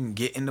ways you can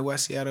get into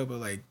West Seattle, but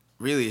like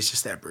really it's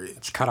just that bridge.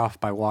 It's cut off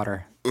by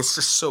water. It's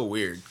just so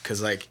weird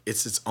because like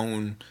it's its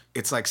own.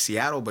 It's like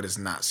Seattle, but it's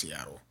not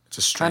Seattle. It's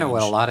a strange. Kind of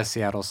what a lot of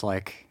Seattle's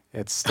like.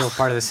 It's still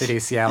part of the city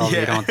of Seattle.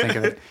 Yeah. You don't think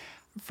of it.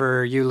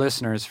 For you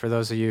listeners, for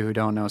those of you who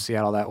don't know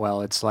Seattle that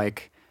well, it's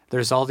like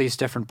there's all these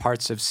different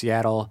parts of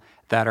Seattle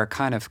that are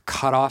kind of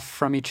cut off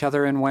from each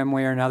other in one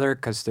way or another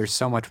because there's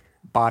so much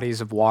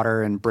bodies of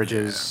water and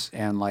bridges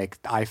and like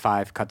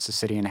I-5 cuts the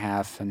city in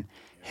half and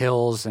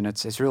hills, and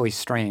it's really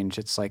strange.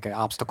 It's like an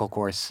obstacle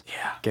course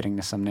getting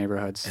to some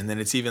neighborhoods. And then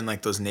it's even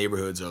like those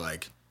neighborhoods are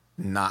like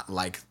not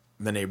like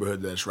the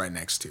neighborhood that's right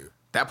next to.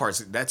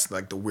 That's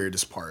like the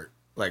weirdest part.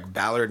 Like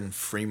Ballard and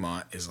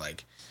Fremont is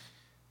like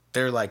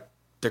they're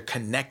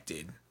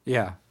connected.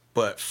 Yeah.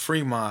 But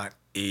Fremont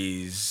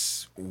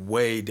is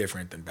way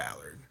different than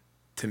Ballard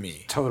to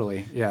me.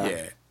 Totally. Yeah.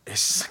 Yeah.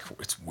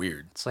 It's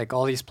weird. It's like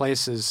all these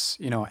places,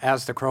 you know,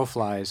 as the crow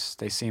flies,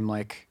 they seem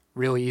like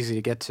really easy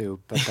to get to,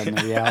 but then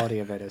the reality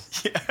of it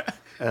is,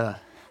 I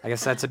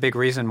guess that's a big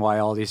reason why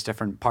all these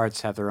different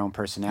parts have their own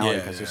personality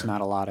because there's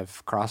not a lot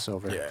of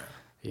crossover. Yeah.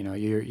 You know,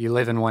 you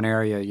live in one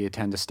area, you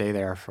tend to stay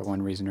there for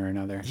one reason or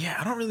another. Yeah,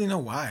 I don't really know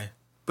why,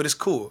 but it's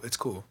cool. It's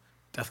cool.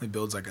 Definitely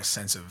builds like a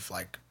sense of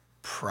like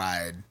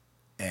pride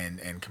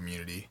and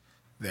community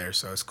there,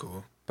 so it's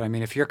cool. But I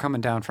mean, if you're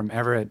coming down from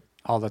Everett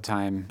all the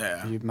time,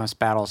 you must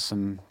battle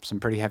some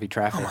pretty heavy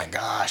traffic. Oh my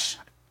gosh.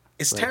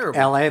 It's like terrible.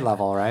 LA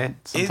level, right?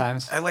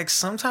 Sometimes.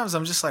 Sometimes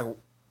I'm just like,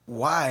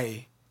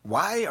 why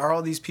are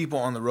all these people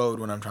on the road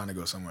when I'm trying to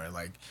go somewhere?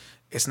 Like,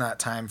 it's not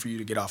time for you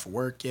to get off of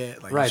work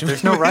yet. Like, right.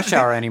 There's no rush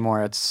hour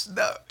anymore. It's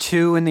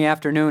 2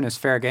 p.m. is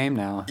fair game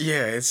now.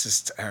 Yeah, it's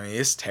just, I mean,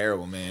 it's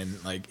terrible, man.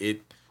 Like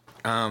it,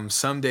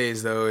 some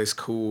days though it's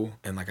cool.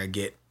 And like I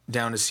get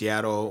down to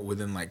Seattle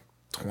within like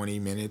 20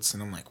 minutes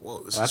and I'm like,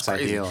 whoa, this is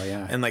crazy. Ideal,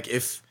 yeah. And like,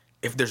 if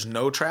there's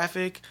no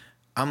traffic,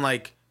 I'm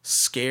like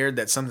scared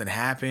that something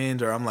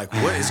happened or I'm like,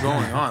 what is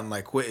going on?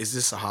 Like, what is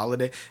this, a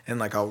holiday? And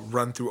like, I'll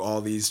run through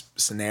all these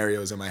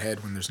scenarios in my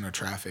head when there's no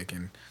traffic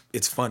and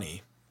it's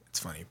funny. It's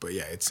funny, but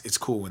yeah, it's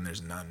cool when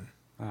there's none.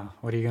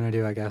 What are you going to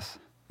do, I guess?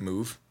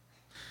 Move.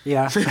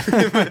 Yeah.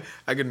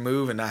 I could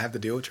move and not have to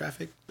deal with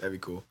traffic. That'd be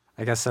cool.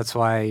 I guess that's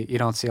why you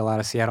don't see a lot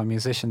of Seattle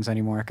musicians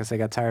anymore because they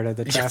got tired of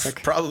the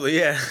traffic. Probably,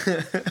 yeah.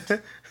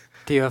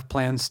 Do you have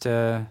plans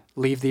to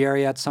leave the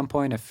area at some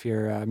point if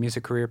your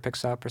music career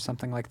picks up or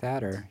something like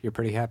that, or you're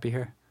pretty happy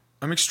here?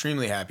 I'm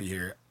extremely happy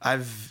here.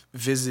 I've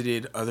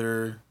visited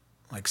other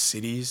like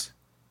cities,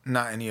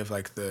 not any of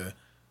like the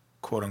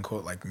quote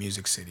unquote like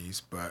music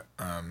cities, but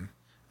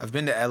I've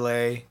been to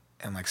LA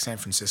and like San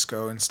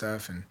Francisco and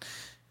stuff, and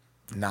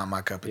not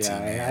my cup of tea,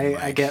 man.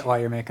 I get why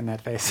you're making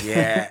that face.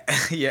 Yeah,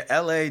 yeah.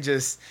 LA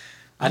just.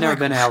 I've never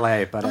been to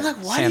LA, but I'm like,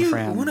 why San do you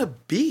Fran. want to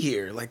be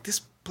here? Like, this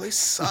place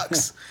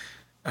sucks.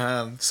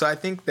 So I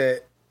think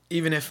that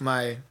even if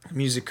my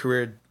music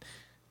career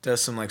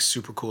does some like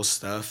super cool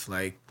stuff,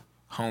 like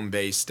home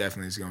base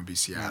definitely is going to be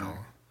Seattle.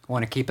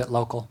 Want to keep it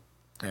local.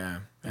 Yeah.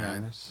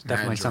 There's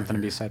definitely something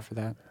to be said for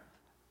that.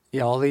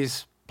 Yeah, all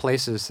these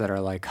places that are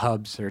like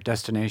hubs or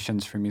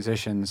destinations for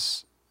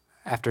musicians,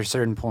 after a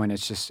certain point,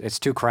 it's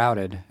too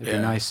crowded. It'd be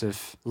nice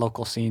if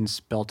local scenes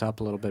built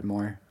up a little bit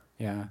more.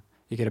 Yeah,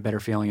 you get a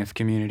better feeling of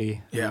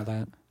community and all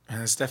that.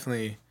 And it's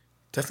definitely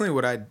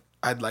what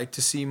I'd like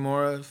to see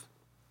more of,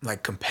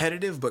 like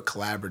competitive but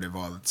collaborative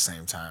all at the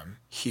same time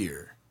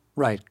here.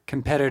 Right,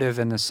 competitive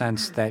in the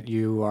sense that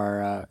you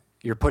are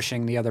you're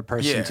pushing the other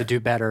person to do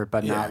better,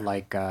 but not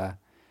like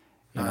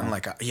I'm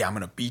like, I'm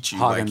gonna beat you,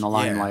 hogging like, the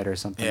limelight or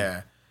something.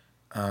 Yeah,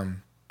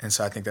 and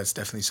so I think that's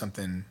definitely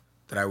something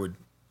that I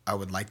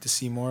would like to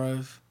see more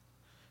of,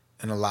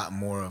 and a lot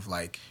more of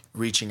like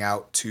reaching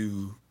out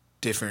to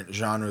different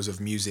genres of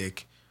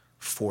music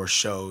for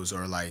shows,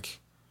 or like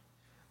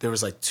there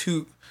was like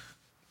two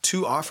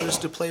offers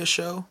to play a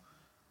show.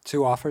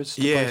 2 offers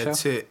to play a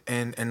show?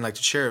 and like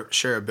to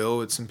share a bill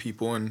with some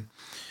people, and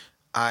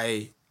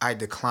I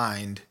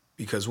declined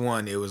because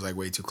one, it was like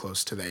way too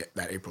close to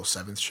that April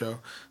 7th show.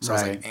 So I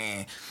was like,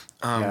 eh.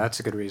 Yeah, that's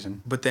a good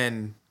reason. But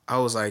then I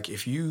was like,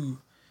 if you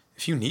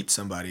need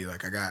somebody,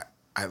 like I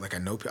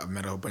know I've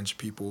met a whole bunch of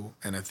people,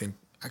 and I think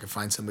I could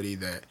find somebody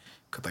that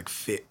could like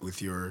fit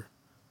with your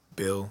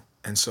bill.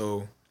 And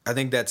so I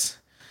think that's,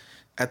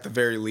 at the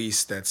very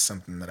least, that's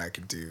something that I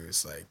could do,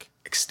 is like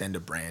extend a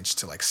branch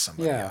to like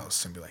somebody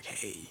else and be like,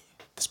 hey,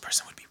 this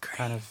person would be great.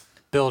 Kind of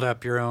build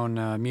up your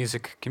own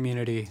music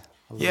community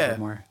a little bit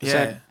more. Is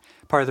Yeah. that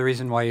part of the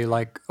reason why you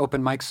like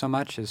open mics so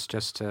much, is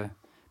just to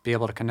be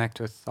able to connect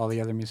with all the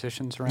other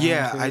musicians around?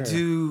 Yeah, I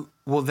do.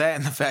 Well, that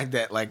and the fact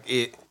that like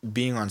it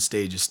being on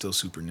stage is still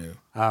super new.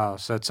 Oh,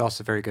 so it's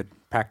also very good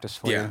practice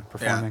for you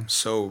performing. Yeah.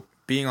 So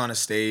being on a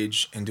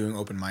stage and doing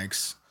open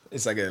mics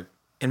is like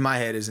in my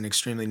head, is an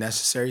extremely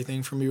necessary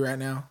thing for me right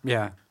now.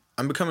 Yeah.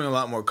 I'm becoming a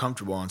lot more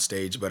comfortable on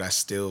stage, but I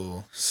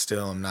still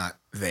am not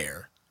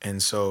there.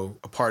 And so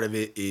a part of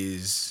it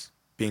is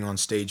being on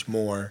stage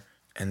more,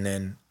 and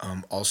then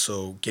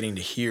also getting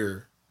to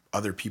hear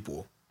other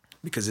people,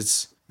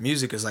 because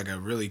music is like a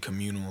really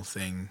communal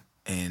thing.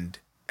 And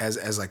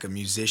as like a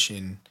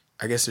musician,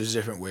 I guess there's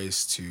different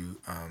ways to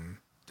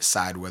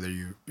decide whether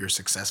you're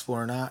successful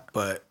or not.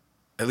 But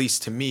at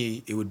least to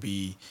me, it would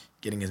be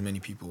getting as many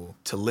people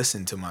to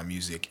listen to my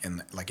music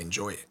and like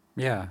enjoy it.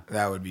 Yeah.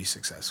 That would be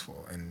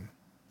successful.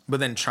 But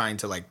then trying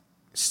to like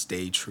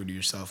stay true to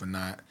yourself and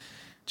not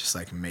just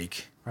like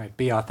make. Right.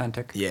 Be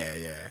authentic.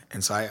 Yeah.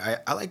 And so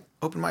I like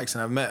open mics,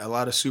 and I've met a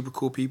lot of super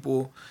cool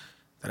people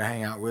that I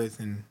hang out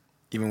with, and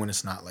even when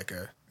it's not like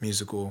a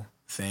musical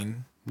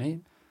thing.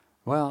 Neat.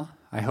 Well,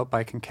 I hope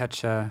I can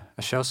catch a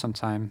show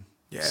sometime,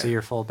 see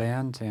your full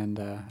band, and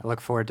I look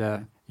forward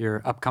to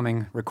your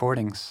upcoming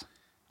recordings.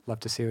 Love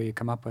to see what you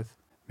come up with.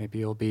 Maybe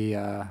you'll be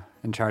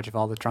in charge of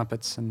all the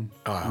trumpets and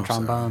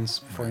trombones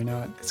before you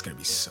know it. It's going to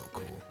be so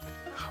cool.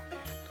 Oh, man.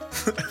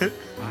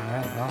 All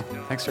right. Well,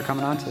 thanks for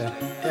coming on today.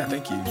 Yeah,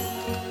 thank you.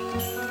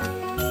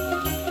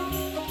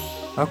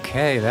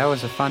 Okay, that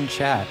was a fun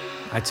chat.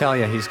 I tell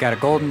you, he's got a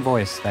golden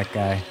voice, that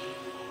guy.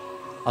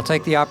 I'll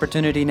take the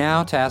opportunity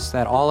now to ask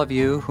that all of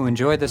you who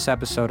enjoyed this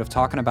episode of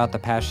Talking About the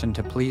Passion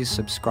to please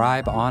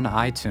subscribe on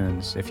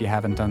iTunes if you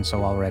haven't done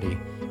so already.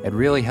 It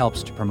really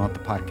helps to promote the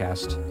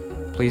podcast.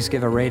 Please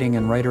give a rating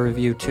and write a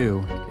review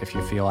too, if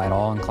you feel at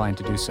all inclined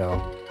to do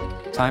so.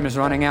 Time is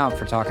running out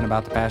for Talking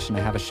About the Passion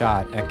to have a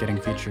shot at getting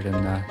featured in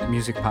the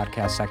music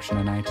podcast section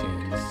in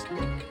iTunes.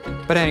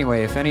 But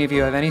anyway, if any of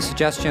you have any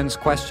suggestions,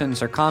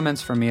 questions, or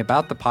comments for me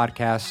about the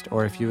podcast,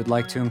 or if you would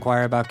like to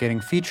inquire about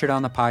getting featured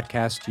on the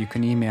podcast, you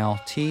can email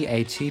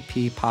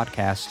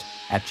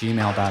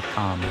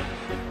tatppodcast@gmail.com.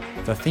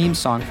 The theme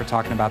song for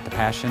Talking About the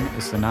Passion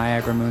is the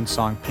Niagara Moon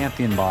song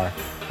Pantheon Bar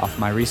off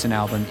my recent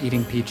album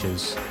Eating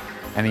Peaches.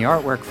 And the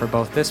artwork for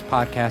both this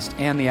podcast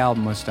and the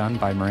album was done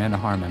by Miranda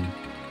Harmon.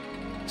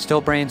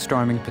 Still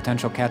brainstorming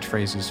potential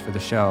catchphrases for the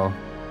show.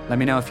 Let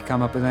me know if you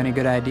come up with any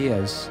good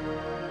ideas.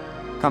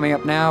 Coming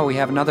up now, we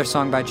have another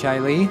song by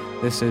Young-Chhaylee.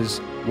 This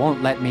is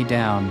Won't Let Me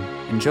Down.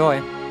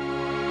 Enjoy.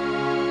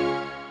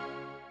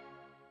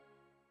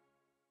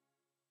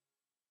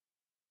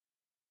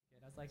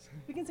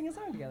 We can sing a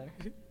song together.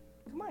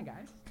 Come on,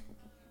 guys.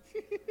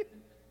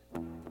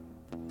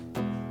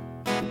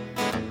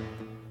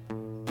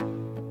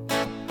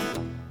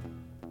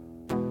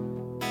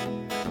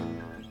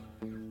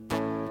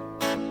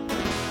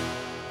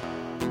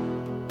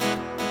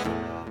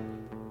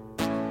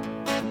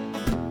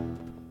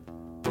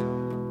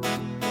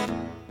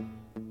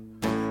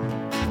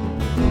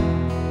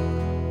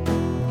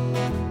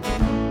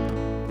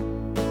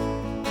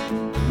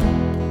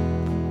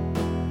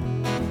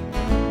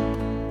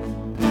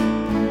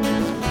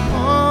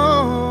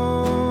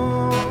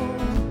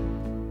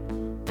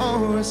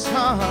 It's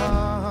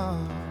hard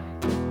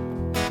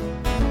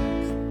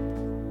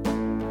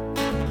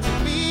to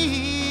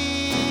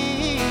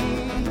be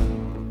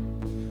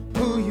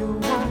who you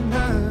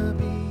wanna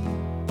be.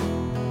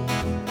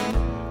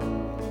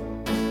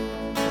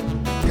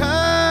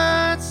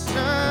 Cuts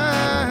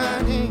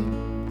turning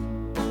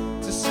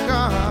to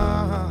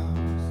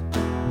scars,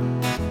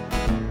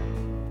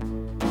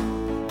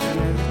 and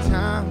every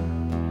time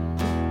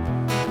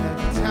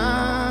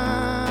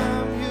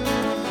you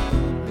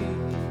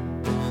bleed,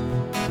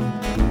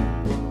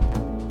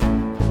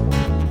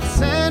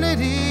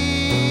 sanity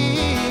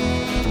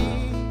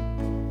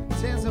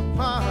tears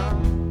apart,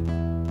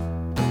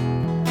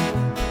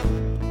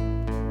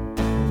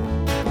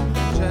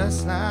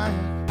 just like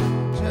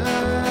a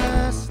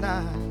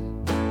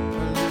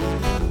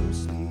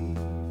loose leaf.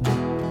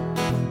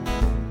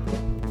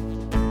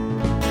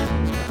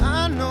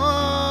 I know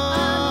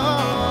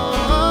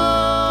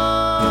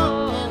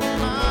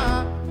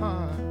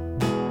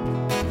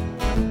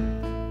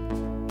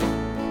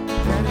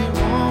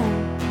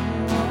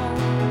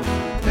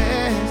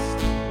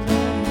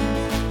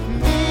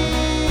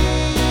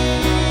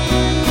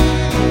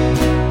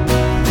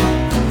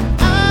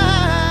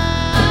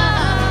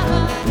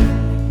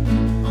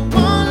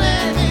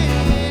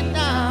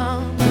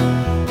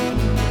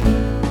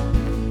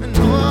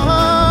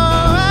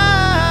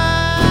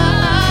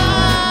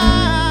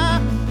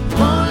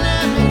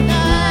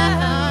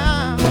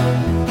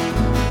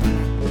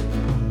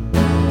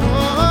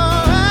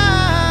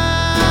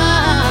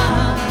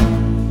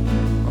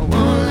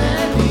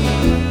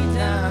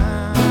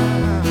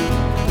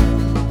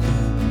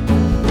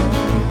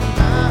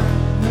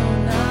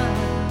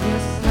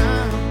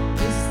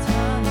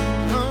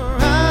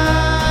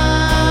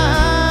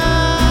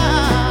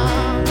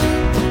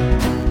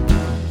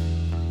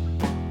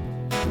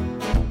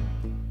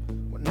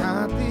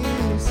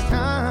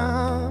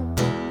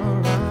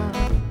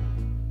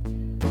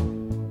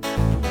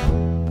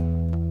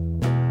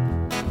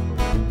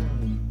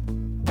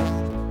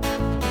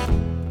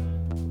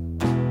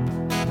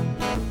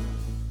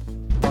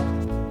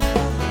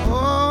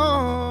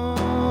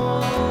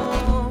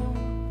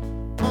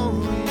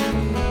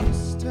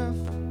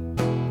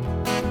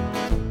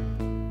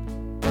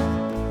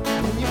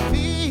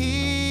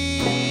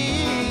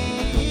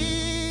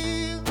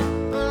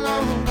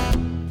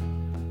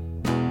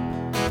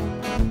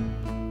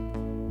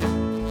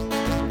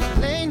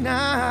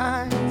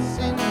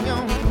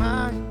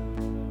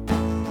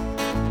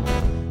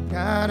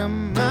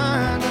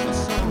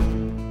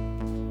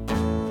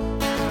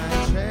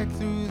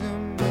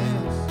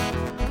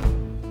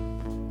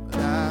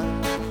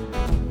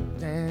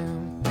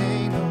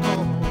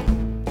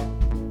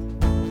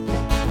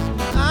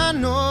I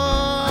know